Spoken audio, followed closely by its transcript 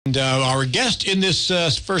And our guest in this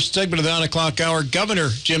first segment of the 9 o'clock hour, Governor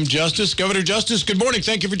Jim Justice. Governor Justice, good morning.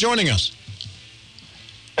 Thank you for joining us.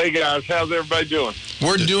 Hey, guys. How's everybody doing?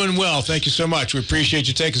 We're doing well. Thank you so much. We appreciate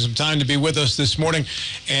you taking some time to be with us this morning.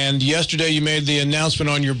 And yesterday you made the announcement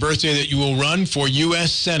on your birthday that you will run for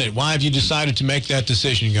U.S. Senate. Why have you decided to make that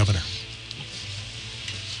decision, Governor?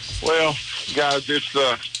 Well, guys,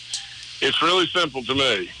 it's really simple to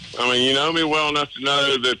me. I mean, you know me well enough to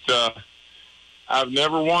know that I've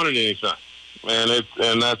never wanted anything,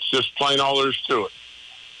 and that's just plain all there is to it.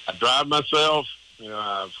 I drive myself. You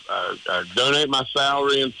know, I donate my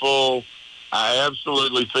salary in full. I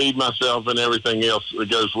absolutely feed myself and everything else that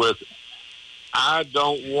goes with it. I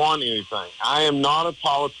don't want anything. I am not a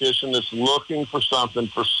politician that's looking for something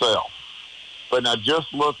for self. But now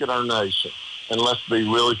just look at our nation, and let's be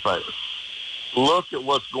really fair. Look at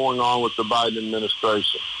what's going on with the Biden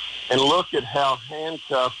administration. And look at how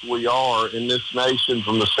handcuffed we are in this nation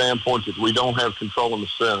from the standpoint that we don't have control in the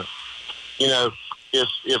Senate. You know,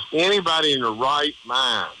 if anybody in their right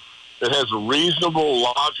mind that has a reasonable,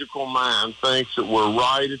 logical mind thinks that we're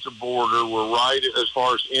right at the border, we're right as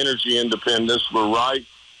far as energy independence, we're right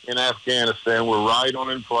in Afghanistan, we're right on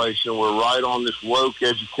inflation, we're right on this woke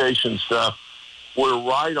education stuff, we're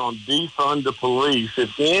right on defund the police.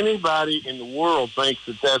 If anybody in the world thinks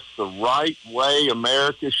that that's the right way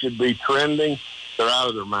America should be trending, they're out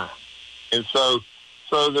of their mind. And so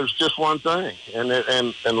there's just one thing, and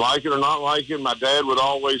like it or not like it, my dad would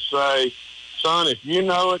always say, son, if you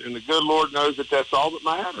know it and the good Lord knows it, that's all that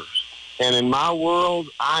matters. And in my world,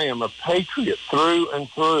 I am a patriot through and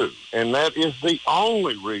through, and that is the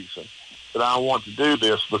only reason that I want to do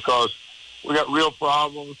this, because we got real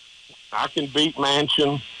problems. I can beat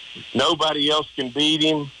Manchin. Nobody else can beat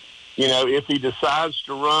him. You know, if he decides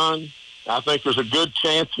to run, I think there's a good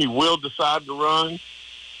chance he will decide to run.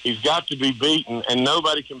 He's got to be beaten, and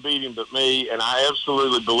nobody can beat him but me, and I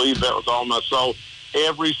absolutely believe that with all my soul.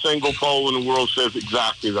 Every single poll in the world says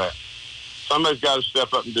exactly that. Somebody's got to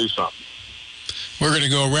step up and do something. We're going to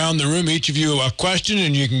go around the room, each of you a question,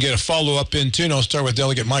 and you can get a follow-up in, too. And I'll start with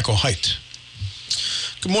Delegate Michael Haidt.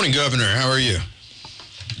 Good morning, Governor. How are you?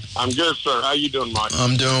 I'm good, sir. How you doing, Mike?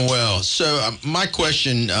 I'm doing well. So my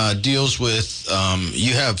question deals with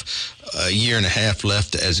you have a year and a half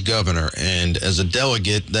left as governor, and as a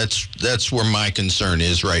delegate, that's where my concern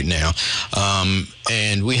is right now.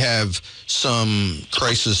 And we have some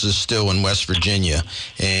crises still in West Virginia,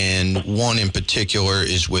 and one in particular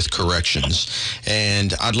is with corrections.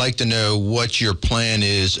 And I'd like to know what your plan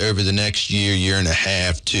is over the next year and a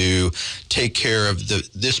half to take care of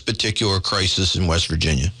this particular crisis in West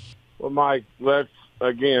Virginia. Well, Mike,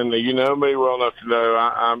 again, you know me well enough to know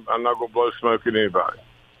I'm not going to blow smoke at anybody.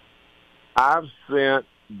 I've sent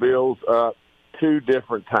bills up 2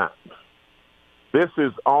 different times. This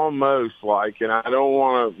is almost like, and I don't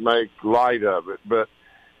want to make light of it, but,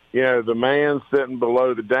 you know, the man sitting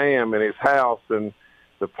below the dam in his house, and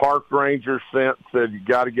the park ranger said, you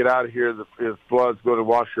got to get out of here. His flood's going to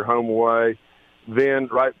wash your home away. Then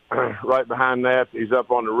right behind that, he's up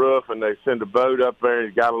on the roof, and they send a boat up there, and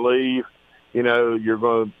you got to leave. You know, you're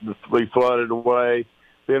going to be flooded away.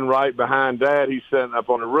 Then right behind that, he's sitting up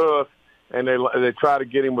on the roof, and they try to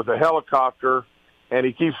get him with a helicopter, and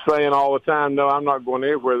he keeps saying all the time, no, I'm not going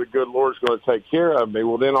anywhere. The good Lord's going to take care of me.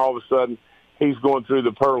 Well, then all of a sudden, he's going through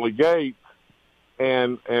the pearly gates,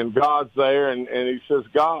 and God's there, and he says,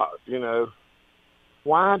 God, you know,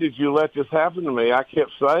 why did you let this happen to me? I kept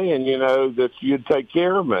saying, you know, that you'd take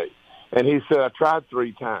care of me. And he said, I tried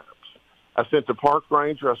 3 times. I sent the park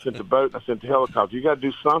ranger, I sent the boat, and I sent the helicopter. You got to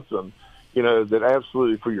do something, you know, that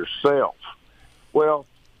absolutely for yourself. Well,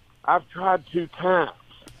 I've tried 2 times.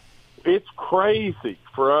 It's crazy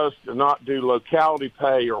for us to not do locality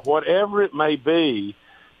pay or whatever it may be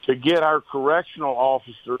to get our correctional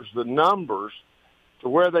officers the numbers to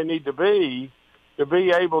where they need to be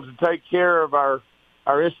able to take care of our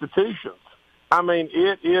institutions. I mean,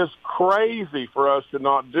 it is crazy for us to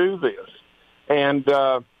not do this. And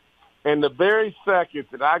the very second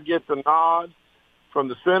that I get the nod from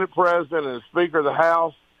the Senate President and the Speaker of the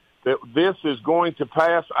House that this is going to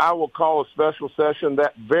pass, I will call a special session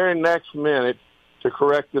that very next minute to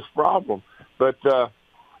correct this problem. But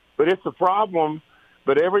it's a problem.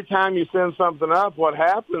 But every time you send something up, what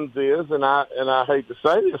happens is, and I hate to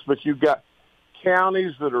say this, but you've got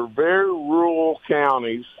counties that are very rural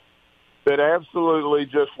counties that absolutely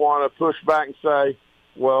just want to push back and say,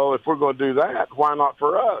 well, if we're going to do that, why not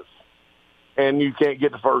for us? And you can't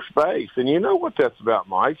get to first base. And you know what that's about,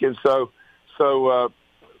 Mike. And so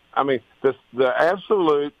I mean, the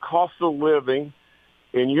absolute cost of living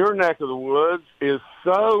in your neck of the woods is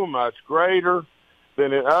so much greater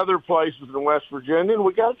than in other places in West Virginia, and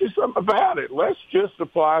we got to do something about it. Let's just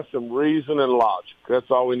apply some reason and logic. That's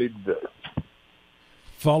all we need to do.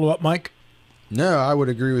 Follow up, Mike? No, I would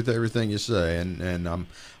agree with everything you say, and I'm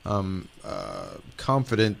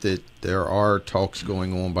confident that there are talks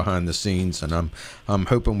going on behind the scenes, and I'm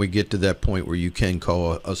hoping we get to that point where you can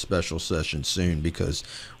call a special session soon, because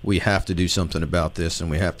we have to do something about this, and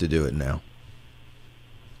we have to do it now.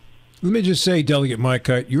 Let me just say, Delegate Mike,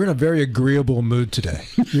 you're in a very agreeable mood today.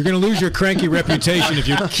 You're going to lose your cranky reputation if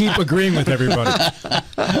you keep agreeing with everybody.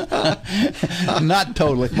 Not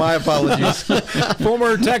totally. My apologies.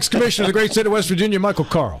 Former Tax Commissioner of the great state of West Virginia, Michael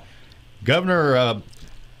Carl. Governor,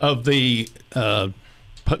 of the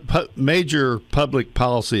major public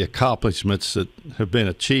policy accomplishments that have been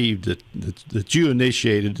achieved that you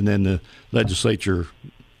initiated and then the legislature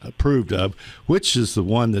approved of, which is the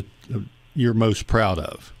one that you're most proud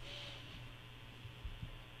of?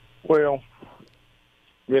 Well,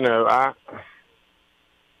 there's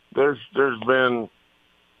been,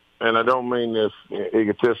 and I don't mean this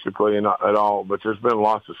egotistically at all, but there's been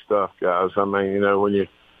lots of stuff, guys. I mean, when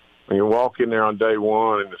you walk in there on day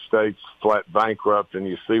one and the state's flat bankrupt and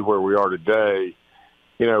you see where we are today,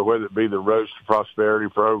 whether it be the Roads to Prosperity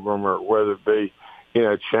program or whether it be,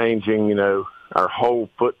 changing, our whole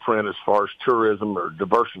footprint as far as tourism or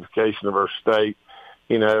diversification of our state,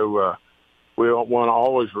 we want to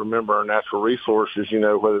always remember our natural resources,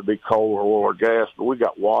 whether it be coal or oil or gas, but we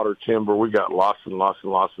got water, timber, we got lots and lots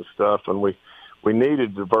and lots of stuff, and we need a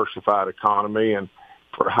diversified economy, and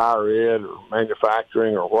for higher ed or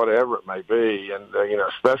manufacturing or whatever it may be, and,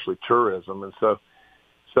 especially tourism. And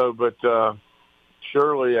but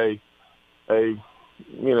surely a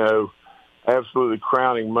absolutely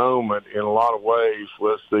crowning moment in a lot of ways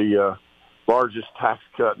was the largest tax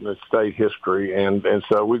cut in the state history. And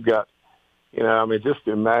so we've got, just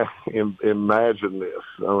imagine this.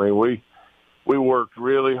 I mean, we worked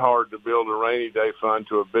really hard to build a rainy day fund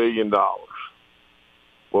to $1 billion.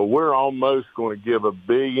 Well, we're almost going to give $1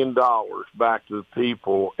 billion back to the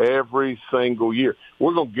people every single year.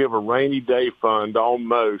 We're going to give a rainy day fund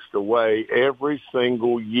almost away every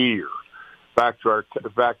single year back to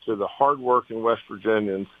the hardworking West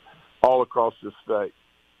Virginians all across the state.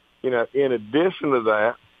 In addition to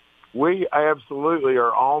that, we absolutely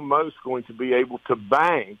are almost going to be able to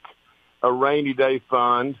bank a rainy day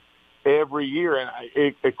fund every year, and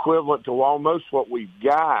equivalent to almost what we've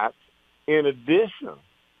got in addition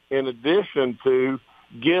to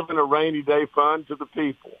giving a rainy day fund to the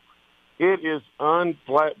people. It is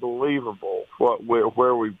unbelievable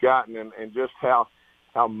where we've gotten and just how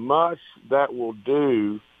much that will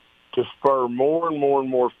do to spur more and more and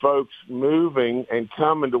more folks moving and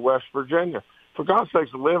coming to West Virginia. For God's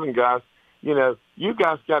sakes, a living, guys, you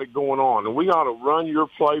guys got it going on, and we ought to run your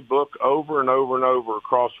playbook over and over and over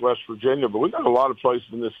across West Virginia, but we got a lot of places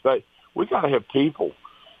in this state. We got to have people.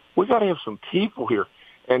 We got to have some people here.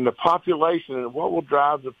 And the population and what will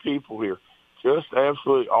drive the people here, just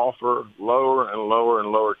absolutely offer lower and lower and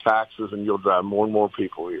lower taxes, and you'll drive more and more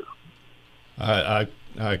people here. I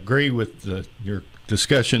agree with your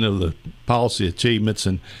discussion of the policy achievements,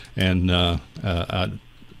 and I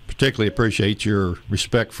particularly appreciate your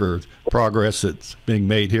respect for progress that's being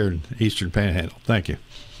made here in Eastern Panhandle. Thank you.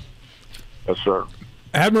 Yes, sir.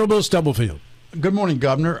 Admiral Stubblefield. Good morning,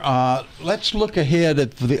 Governor. Let's look ahead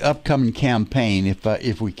at the upcoming campaign,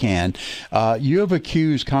 if we can. You have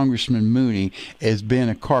accused Congressman Mooney as being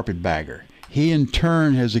a carpetbagger. He, in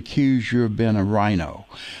turn, has accused you of being a rhino.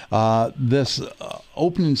 This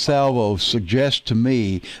opening salvo suggests to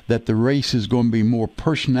me that the race is going to be more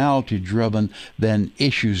personality-driven than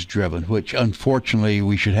issues-driven, which, unfortunately,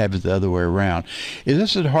 we should have it the other way around. Is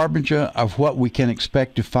this a harbinger of what we can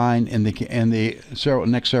expect to find in the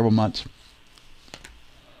next several months?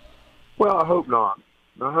 Well, I hope not.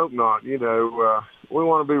 We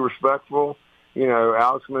want to be respectful.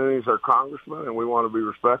 Alex Mooney is our congressman, and we want to be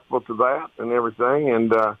respectful to that and everything.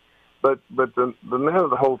 And but the net of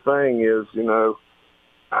the whole thing is,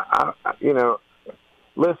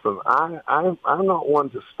 listen, I'm not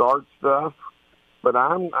one to start stuff, but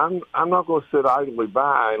I'm not going to sit idly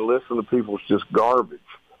by and listen to people's just garbage.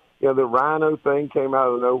 The rhino thing came out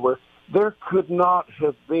of nowhere. There could not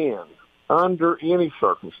have been, under any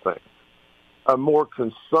circumstance, a more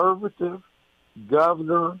conservative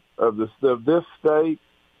governor of this state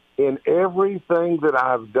in everything that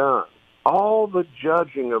I've done. All the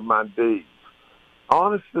judging of my deeds,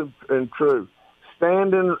 honest and true,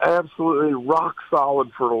 standing absolutely rock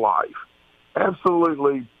solid for life,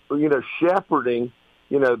 absolutely, shepherding,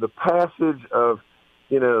 the passage of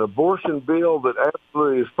an abortion bill that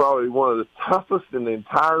absolutely is probably one of the toughest in the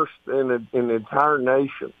entire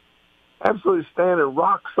nation. Absolutely standing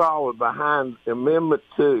rock solid behind Amendment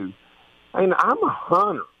 2. And I'm a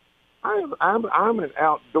hunter. I'm an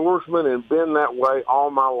outdoorsman and been that way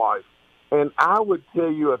all my life. And I would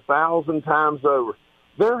tell you 1,000 times over,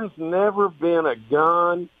 there has never been a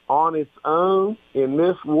gun on its own in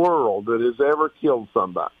this world that has ever killed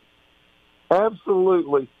somebody.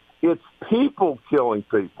 Absolutely. It's people killing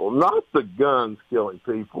people, not the guns killing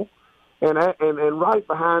people. And right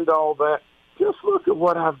behind all that, just look at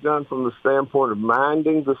what I've done from the standpoint of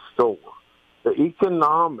minding the store, the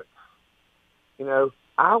economics.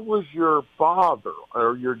 I was your father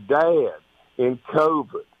or your dad in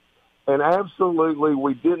COVID, and absolutely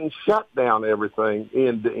we didn't shut down everything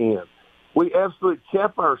end to end. We absolutely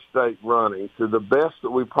kept our state running to the best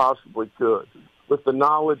that we possibly could with the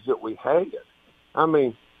knowledge that we had. I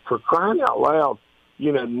mean, for crying out loud,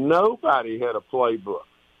 nobody had a playbook.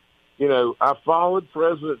 I followed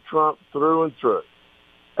President Trump through and through.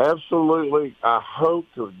 Absolutely, I hope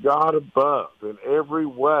to God above in every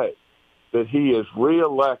way that he is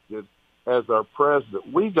reelected as our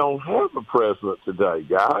president. We don't have a president today,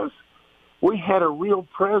 guys. We had a real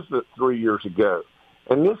president 3 years ago,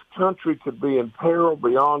 and this country could be in peril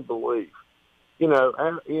beyond belief.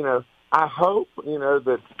 I hope,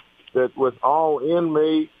 that with all in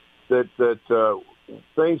me, that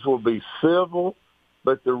things will be civil.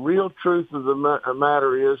 But the real truth of the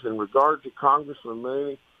matter is, in regard to Congressman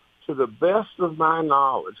Mooney, to the best of my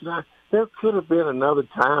knowledge, now, there could have been another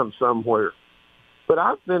time somewhere, but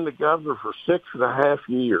I've been the governor for 6.5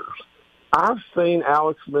 years. I've seen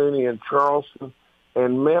Alex Mooney in Charleston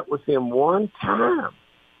and met with him one time,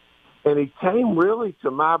 and he came really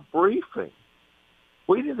to my briefing.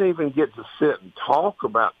 We didn't even get to sit and talk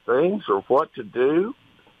about things or what to do.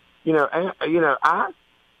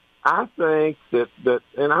 I think that,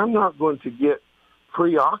 and I'm not going to get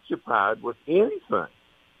preoccupied with anything.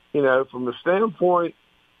 From the standpoint,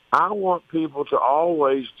 I want people to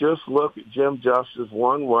always just look at Jim Justice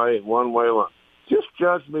one way and one way alone. Just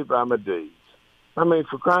judge me by my deeds. I mean,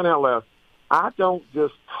 for crying out loud, I don't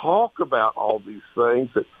just talk about all these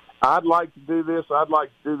things that I'd like to do this, I'd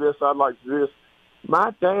like to do this, I'd like to do this.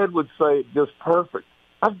 My dad would say it just perfect.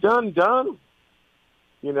 I've done them.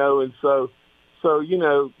 And so,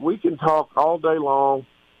 we can talk all day long.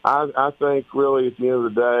 I think really at the end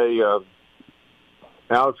of the day,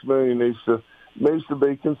 Alex Mooney needs to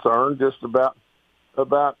be concerned just about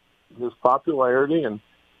his popularity and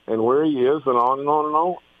where he is and on and on and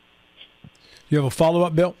on. You have a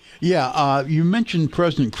follow-up, Bill? Yeah, you mentioned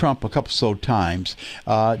President Trump a couple times.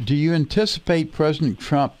 Do you anticipate President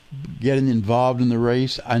Trump getting involved in the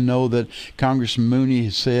race? I know that Congressman Mooney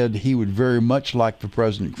has said he would very much like for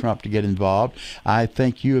President Trump to get involved. I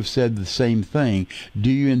think you have said the same thing. Do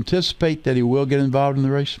you anticipate that he will get involved in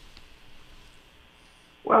the race?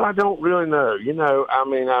 Well, I don't really know. I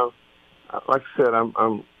mean, like I said,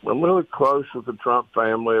 I'm really close with the Trump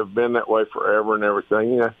family. I've been that way forever and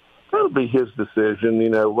everything. That'll be his decision,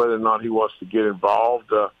 whether or not he wants to get involved.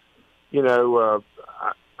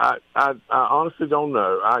 I honestly don't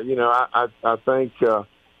know. I think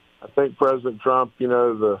President Trump,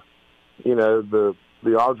 the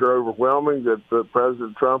odds are overwhelming that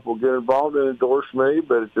President Trump will get involved and endorse me.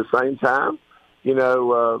 But at the same time,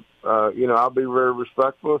 I'll be very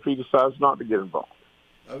respectful if he decides not to get involved.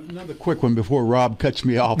 Another quick one before Rob cuts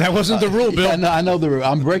me off. That wasn't the rule, Bill. Yeah, I know the rule.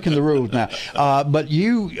 I'm breaking the rules now. But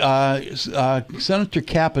you, Senator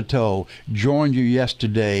Capito, joined you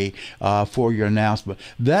yesterday for your announcement.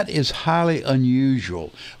 That is highly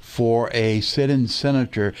unusual for a sit-in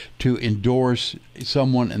senator to endorse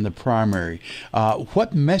someone in the primary.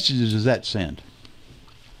 What messages does that send?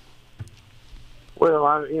 Well,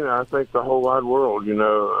 I think the whole wide world,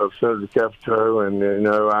 of Senator Capito, and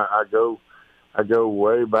I go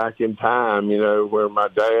way back in time, where my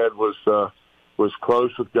dad was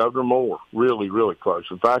close with Governor Moore, really, really close.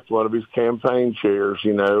 In fact, one of his campaign chairs,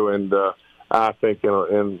 and I think in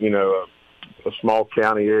a small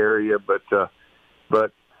county area, but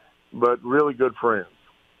really good friends.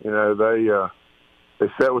 They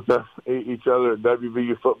sat with each other at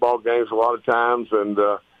WVU football games a lot of times, and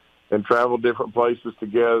traveled different places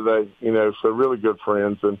together. So really good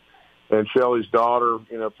friends. And Shelley's daughter,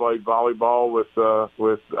 played volleyball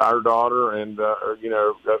with our daughter, and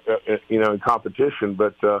in competition.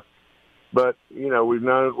 But we've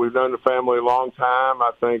known the family a long time.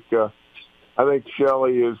 I think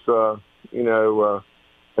Shelley is an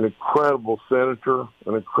incredible senator,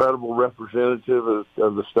 an incredible representative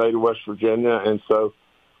of the state of West Virginia. And so,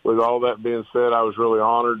 with all that being said, I was really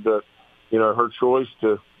honored her choice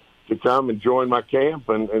to come and join my camp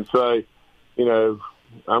and say,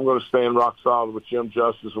 I'm going to stand rock solid with Jim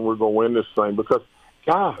Justice and we're going to win this thing. Because,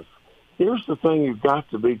 guys, here's the thing you've got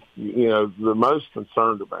to be, the most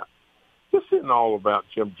concerned about. This isn't all about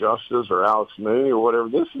Jim Justice or Alex Mooney or whatever.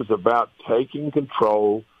 This is about taking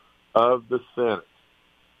control of the Senate.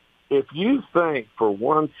 If you think for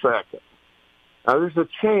 1 second, now there's a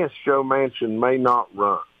chance Joe Manchin may not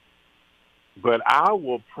run, but I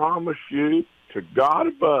will promise you to God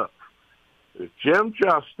above, if Jim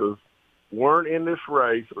Justice weren't in this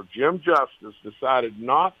race or Jim Justice decided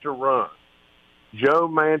not to run, Joe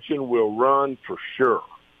Manchin will run for sure.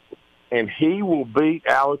 And he will beat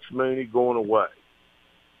Alex Mooney going away.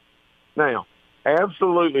 Now,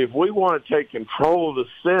 absolutely, if we want to take control of the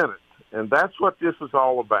Senate, and that's what this is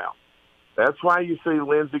all about. That's why you see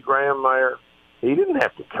Lindsey Graham there. He didn't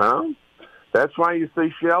have to come. That's why you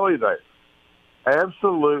see Shelley there.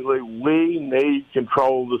 Absolutely, we need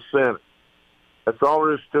control of the Senate. That's all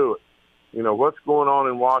there is to it. What's going on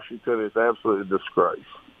in Washington is absolutely a disgrace.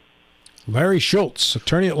 Larry Schultz,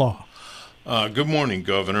 attorney at law. Good morning,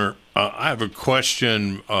 Governor. I have a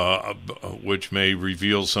question which may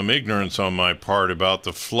reveal some ignorance on my part about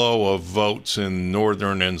the flow of votes in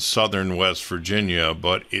northern and southern West Virginia,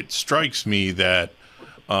 but it strikes me that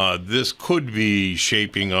this could be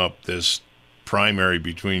shaping up this primary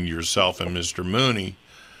between yourself and Mr. Mooney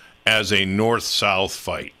as a north-south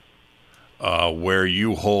fight, where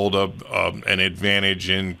you hold an advantage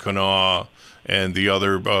in Kanawha and the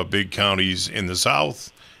other big counties in the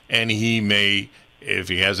south, and he may, if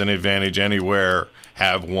he has an advantage anywhere,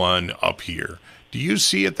 have one up here. Do you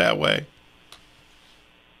see it that way?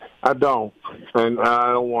 I don't, and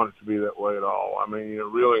I don't want it to be that way at all. I mean,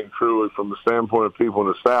 really and truly, from the standpoint of people in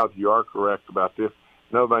the South, you are correct about this.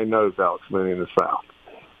 Nobody knows Alex Mooney in the South,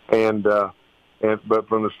 but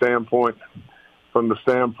from the standpoint,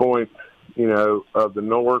 of the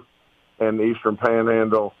North and the Eastern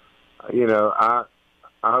Panhandle, I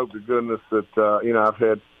hope to goodness that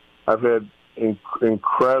I've had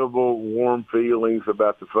incredible warm feelings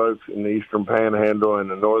about the folks in the Eastern Panhandle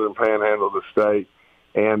and the Northern Panhandle of the state,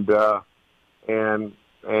 and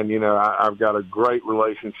I've got a great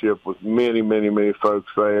relationship with many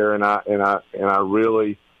folks there, and I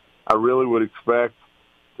really would expect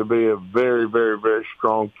to be a very, very, very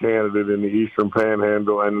strong candidate in the Eastern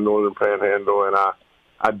Panhandle and the Northern Panhandle, and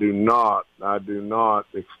I do not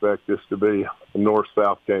expect this to be a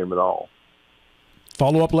north-south game at all.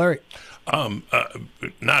 Follow up, Larry.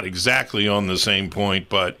 Not exactly on the same point,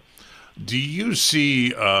 but do you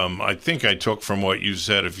see, I think I took from what you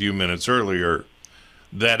said a few minutes earlier,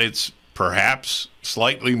 that it's perhaps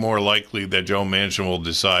slightly more likely that Joe Manchin will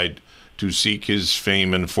decide to seek his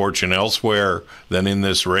fame and fortune elsewhere than in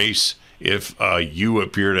this race if you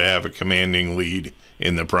appear to have a commanding lead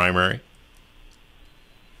in the primary?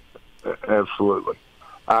 Absolutely.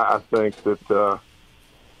 I think that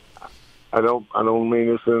I don't mean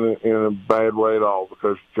this in a bad way at all,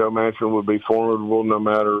 because Joe Manchin would be formidable no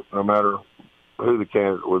matter who the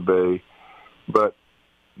candidate would be, but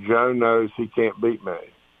Joe knows he can't beat me,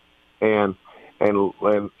 and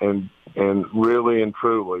really and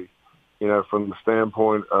truly, from the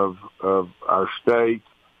standpoint of our state,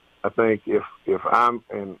 I think if I'm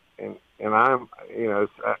and I'm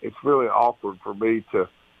it's really awkward for me to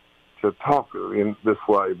talk in this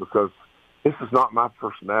way, because this is not my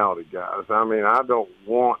personality, guys. I mean, I don't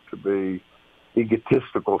want to be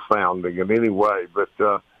egotistical sounding in any way, but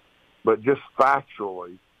just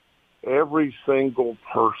factually, every single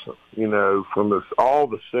person, from all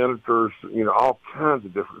the senators, all kinds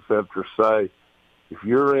of different senators say, if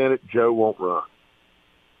you're in it, Joe won't run.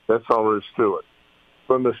 That's all there is to it.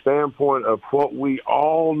 From the standpoint of what we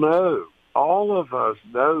all know, all of us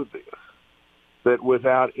know this, that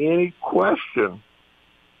without any question,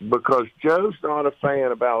 because Joe's not a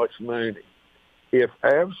fan of Alex Mooney, if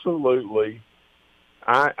absolutely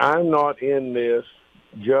I'm not in this,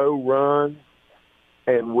 Joe runs,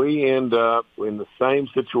 and we end up in the same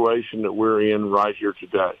situation that we're in right here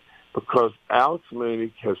today, because Alex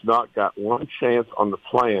Mooney has not got one chance on the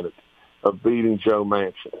planet of beating Joe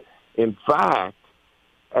Manchin. In fact,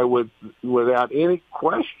 without any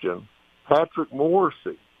question, Patrick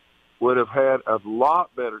Morrissey would have had a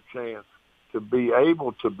lot better chance to be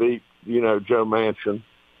able to beat, Joe Manchin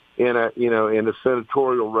in a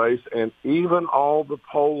senatorial race, and even all the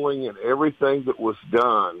polling and everything that was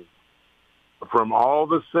done from all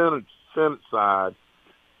the Senate side,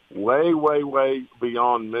 way, way, way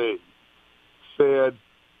beyond me, said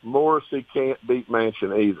Morrissey can't beat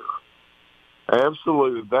Manchin either.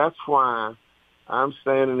 Absolutely. That's why I'm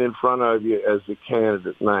standing in front of you as the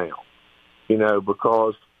candidate now.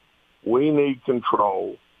 because we need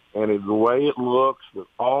control. And the way it looks, with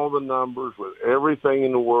all the numbers, with everything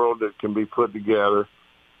in the world that can be put together,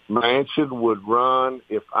 Manchin would run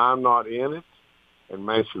if I'm not in it, and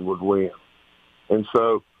Manchin would win. And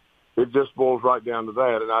so it just boils right down to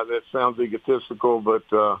that. And that sounds egotistical, but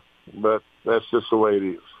that's just the way it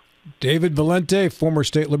is. David Valente, former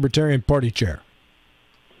state Libertarian Party chair.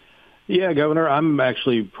 Yeah, Governor, I'm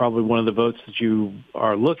actually probably one of the votes that you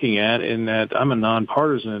are looking at, in that I'm a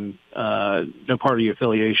nonpartisan, no party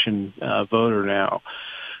affiliation voter now.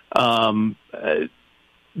 One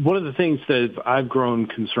of the things that I've grown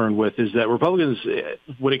concerned with is that Republicans,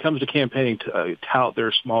 when it comes to campaigning, tout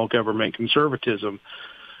their small government conservatism.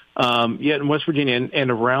 Yet in West Virginia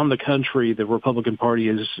and around the country, the Republican Party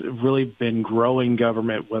has really been growing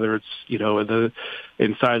government, whether it's,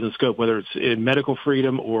 in size and scope, whether it's in medical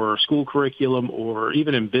freedom or school curriculum or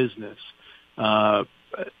even in business. What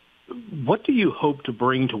do you hope to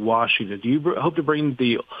bring to Washington? Do you hope to bring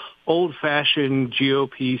the old-fashioned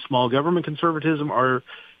GOP small government conservatism, or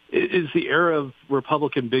is the era of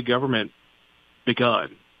Republican big government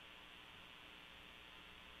begun?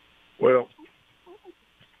 Well,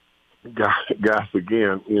 guys,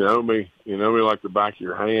 again, you know me like the back of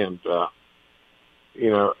your hand. I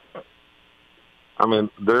mean,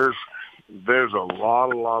 there's a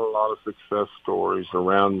lot of success stories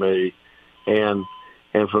around me, and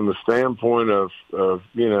from the standpoint of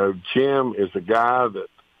Jim is a guy that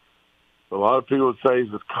a lot of people would say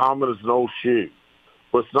is as common as an old shoe.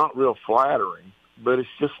 Well, it's not real flattering, but it's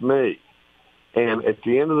just me. And at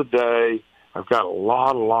the end of the day, I've got a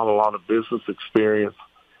lot of business experience.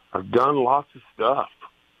 I've done lots of stuff.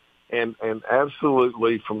 And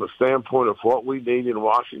absolutely, from the standpoint of what we need in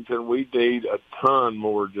Washington, we need a ton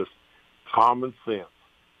more just common sense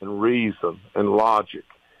and reason and logic.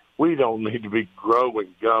 We don't need to be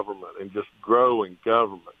growing government and just growing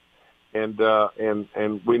government. And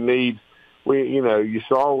you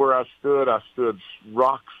saw where I stood. I stood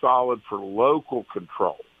rock solid for local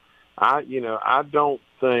control. I don't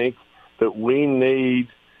think that we need,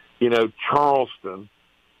 Charleston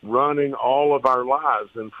running all of our lives.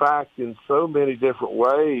 In fact, in so many different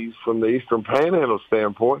ways, from the Eastern Panhandle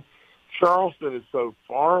standpoint, Charleston is so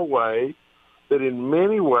far away that in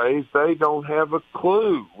many ways they don't have a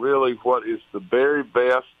clue really what is the very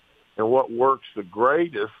best and what works the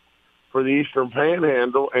greatest for the Eastern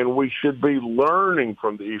Panhandle, and we should be learning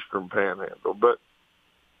from the Eastern Panhandle. But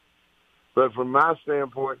from my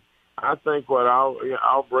standpoint, I think what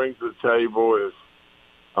I'll bring to the table is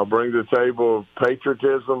I'll bring to the table of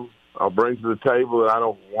patriotism. I'll bring to the table that I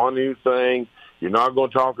don't want anything. You're not going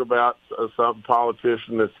to talk about some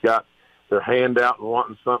politician that's got their hand out and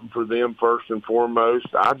wanting something for them first and foremost.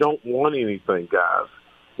 I don't want anything, guys.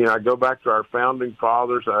 I go back to our founding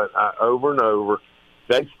fathers over and over.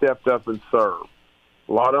 They stepped up and served.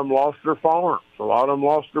 A lot of them lost their farms. A lot of them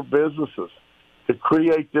lost their businesses. To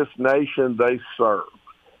create this nation, they served.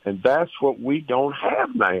 And that's what we don't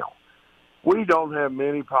have now. We don't have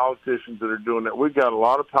many politicians that are doing that. We've got a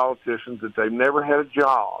lot of politicians that they've never had a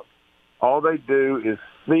job. All they do is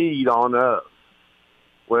feed on us.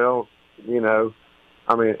 Well,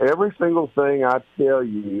 every single thing I tell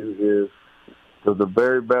you is to the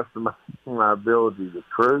very best of my ability, the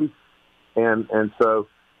truth. And so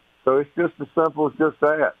it's just as simple as just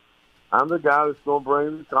that. I'm the guy that's going to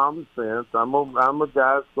bring the common sense. I'm the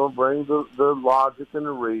guy that's going to bring the logic and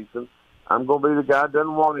the reason. I'm going to be the guy that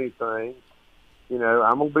doesn't want anything.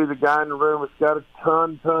 I'm going to be the guy in the room that's got a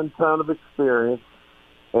ton of experience,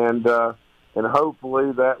 and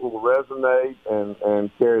hopefully that will resonate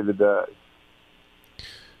and carry the day.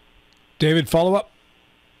 David, follow up?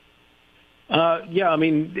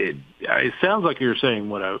 It sounds like you're saying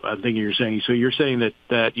what I'm thinking you're saying. So you're saying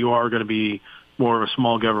that you are going to be more of a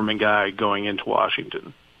small government guy going into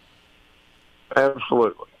Washington.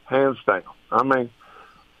 Absolutely. Hands down.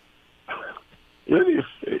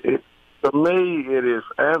 To me, it is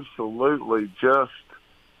absolutely just,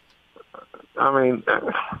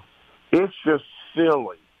 it's just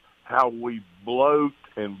silly how we bloat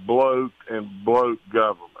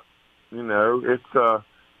government. It's, not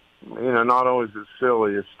only is it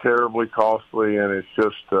silly, it's terribly costly, and it's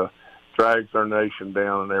just drags our nation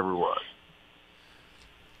down in every way.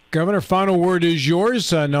 Governor, final word is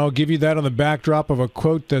yours, and I'll give you that on the backdrop of a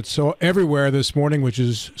quote that's everywhere this morning, which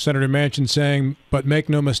is Senator Manchin saying, "But make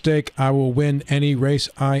no mistake, I will win any race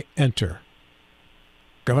I enter."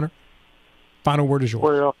 Governor, final word is yours.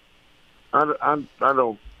 Well, I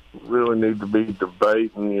don't really need to be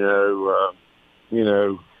debating,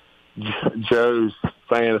 Joe's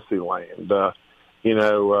fantasy land.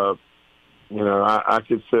 I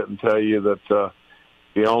could sit and tell you that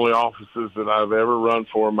the only offices that I've ever run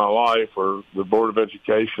for in my life are the Board of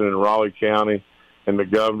Education in Raleigh County and the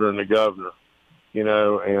governor and the governor,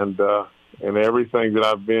 and everything that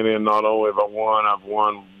I've been in, not only have I've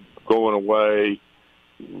won going away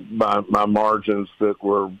by margins that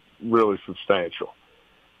were really substantial,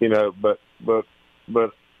 but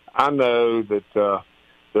I know that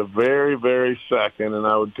the very, very second, and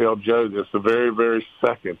I would tell Joe this, the very, very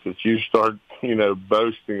second that you start,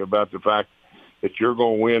 boasting about the fact that you're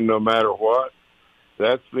going to win no matter what,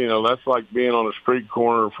 that's like being on a street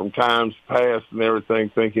corner from times past and everything,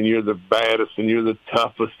 thinking you're the baddest and you're the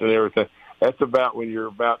toughest and everything. That's about when you're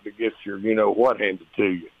about to get your, what handed to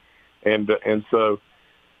you. And so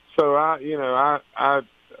I,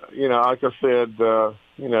 like I said,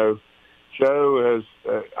 Joe has,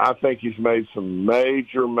 I think he's made some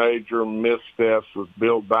major, major missteps with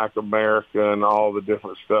Build Back America and all the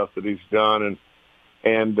different stuff that he's done,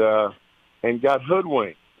 and got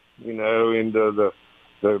hoodwinked, into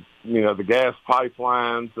the gas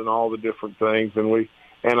pipelines and all the different things, and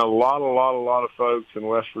a lot of folks in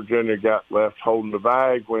West Virginia got left holding the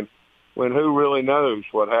bag when who really knows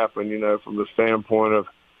what happened, from the standpoint of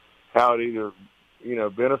how it either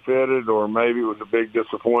benefited or maybe it was a big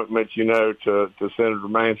disappointment, to Senator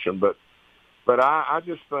Manchin. But I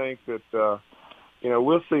just think that,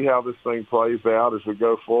 we'll see how this thing plays out as we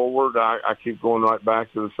go forward. I keep going right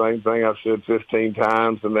back to the same thing I've said 15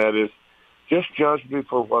 times, and that is just judge me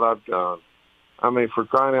for what I've done. I mean, for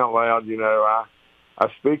crying out loud, I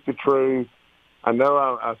speak the truth. I know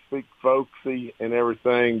I speak folksy and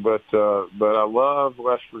everything, but I love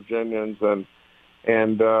West Virginians, and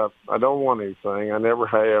I don't want anything. I never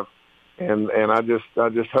have, and I just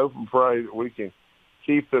hope and pray that we can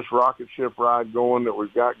keep this rocket ship ride going that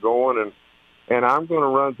we've got going, and I'm going to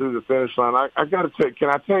run through the finish line. I got to take. Can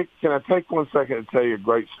I take 1 second to tell you a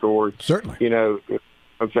great story? Certainly.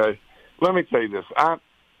 Okay. Let me tell you this. I've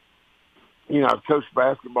coached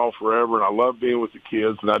basketball forever, and I love being with the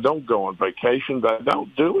kids, and I don't go on vacations. I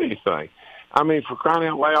don't do anything. I mean, for crying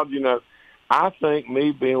out loud, I think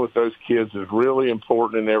me being with those kids is really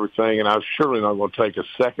important and everything, and I'm surely not going to take a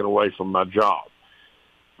second away from my job.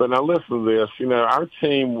 But now listen to this. Our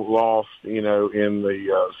team lost, in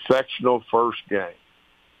the sectional first game.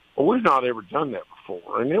 Well, we've not ever done that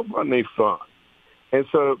before, and it wasn't any fun. And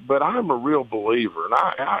so, but I'm a real believer,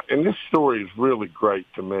 and this story is really great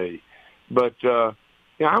to me. But I'm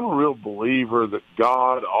a real believer that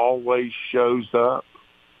God always shows up,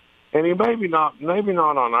 and He maybe not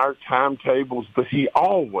on our timetables, but He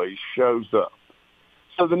always shows up.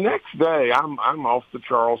 So the next day, I'm off to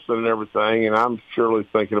Charleston and everything, and I'm surely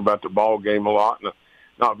thinking about the ball game a lot, and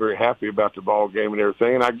not very happy about the ball game and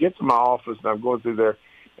everything. And I get to my office, and I'm going through there,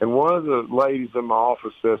 and one of the ladies in my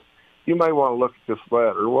office says, "You may want to look at this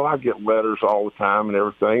letter." Well, I get letters all the time and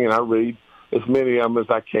everything, and I read as many of them as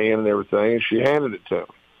I can and everything, and she handed it to me.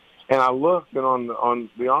 And I looked, and on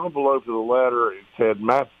the envelope of the letter, it said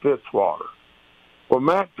Matt Fitzwater. Well,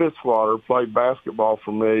 Matt Fitzwater played basketball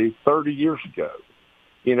for me 30 years ago,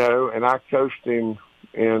 and I coached him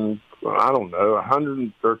in,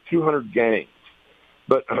 100 or 200 games.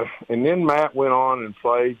 But and then Matt went on and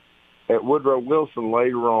played at Woodrow Wilson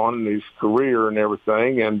later on in his career and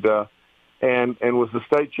everything, and was the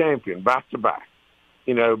state champion back to back.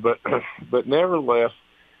 But nevertheless,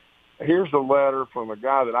 here's a letter from a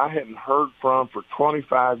guy that I hadn't heard from for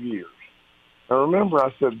 25 years. And remember,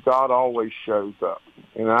 I said God always shows up.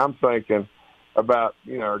 And I'm thinking about,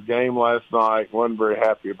 our game last night, wasn't very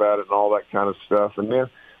happy about it and all that kind of stuff. And then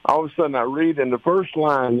all of a sudden I read in the first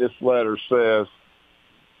line, this letter says,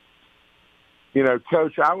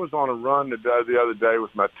 Coach, I was on a run the other day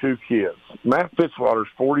with my two kids. Matt Fitzwater's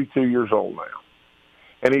 42 years old now.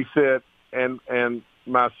 And he said, and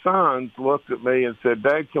my sons looked at me and said,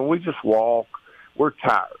 "Dad, can we just walk? We're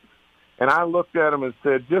tired." And I looked at them and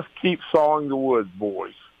said, "Just keep sawing the wood,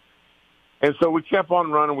 boys." And so we kept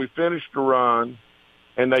on running. We finished the run,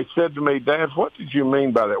 and they said to me, "Dad, what did you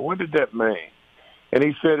mean by that? What did that mean?" And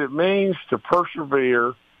he said, "It means to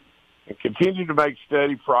persevere and continue to make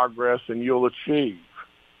steady progress, and you'll achieve."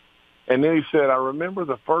 And then he said, "I remember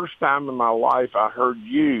the first time in my life I heard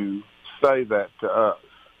you say that to us.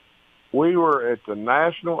 We were at the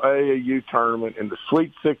National AAU tournament in the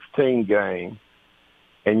Sweet 16 game,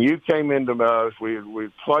 and you came into us. We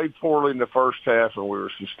played poorly in the first half, and we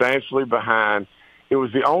were substantially behind. It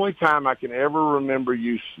was the only time I can ever remember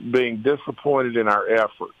you being disappointed in our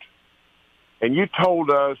effort. And you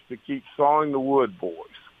told us to keep sawing the wood, boys."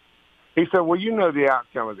 He said, "Well, you know the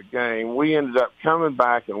outcome of the game. We ended up coming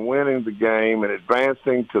back and winning the game and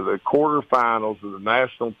advancing to the quarterfinals of the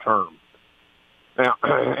national tournament. Now,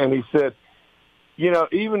 and he said,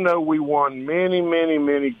 even though we won many, many,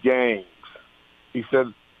 many games, he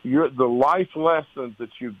said, the life lessons that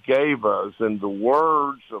you gave us and the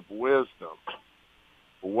words of wisdom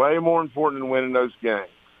were way more important than winning those games.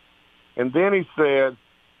 And then he said,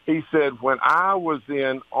 when I was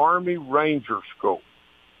in Army Ranger School,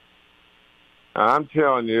 I'm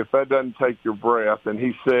telling you, if that doesn't take your breath, and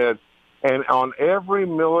he said, and on every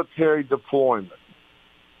military deployment,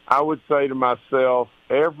 I would say to myself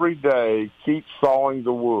every day, keep sawing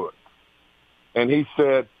the wood. And he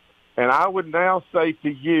said, and I would now say to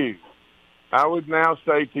you, as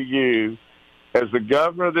the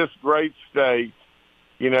governor of this great state,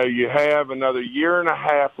 you have another year and a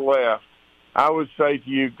half left. I would say to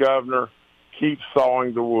you, Governor, keep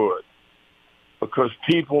sawing the wood because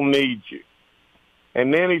people need you.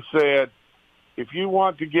 And then he said, if you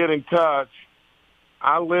want to get in touch,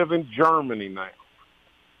 I live in Germany now.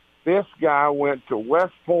 This guy went to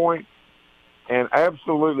West Point, and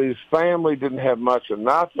absolutely his family didn't have much of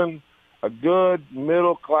nothing. A good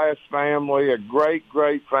middle-class family, a great,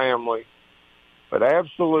 great family, but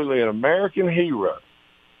absolutely an American hero.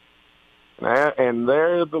 And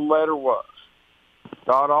there the letter was.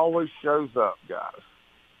 God always shows up, guys.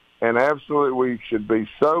 And absolutely we should be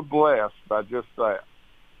so blessed by just that.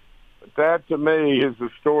 But that, to me, is the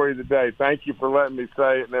story of the day. Thank you for letting me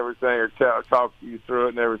say it and everything, or talk you through it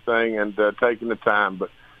and everything, and taking the time. But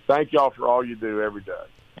thank y'all for all you do every day.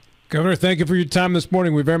 Governor, thank you for your time this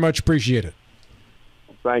morning. We very much appreciate it.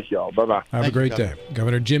 Thank y'all. Bye-bye. Have a great day.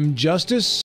 Governor Jim Justice.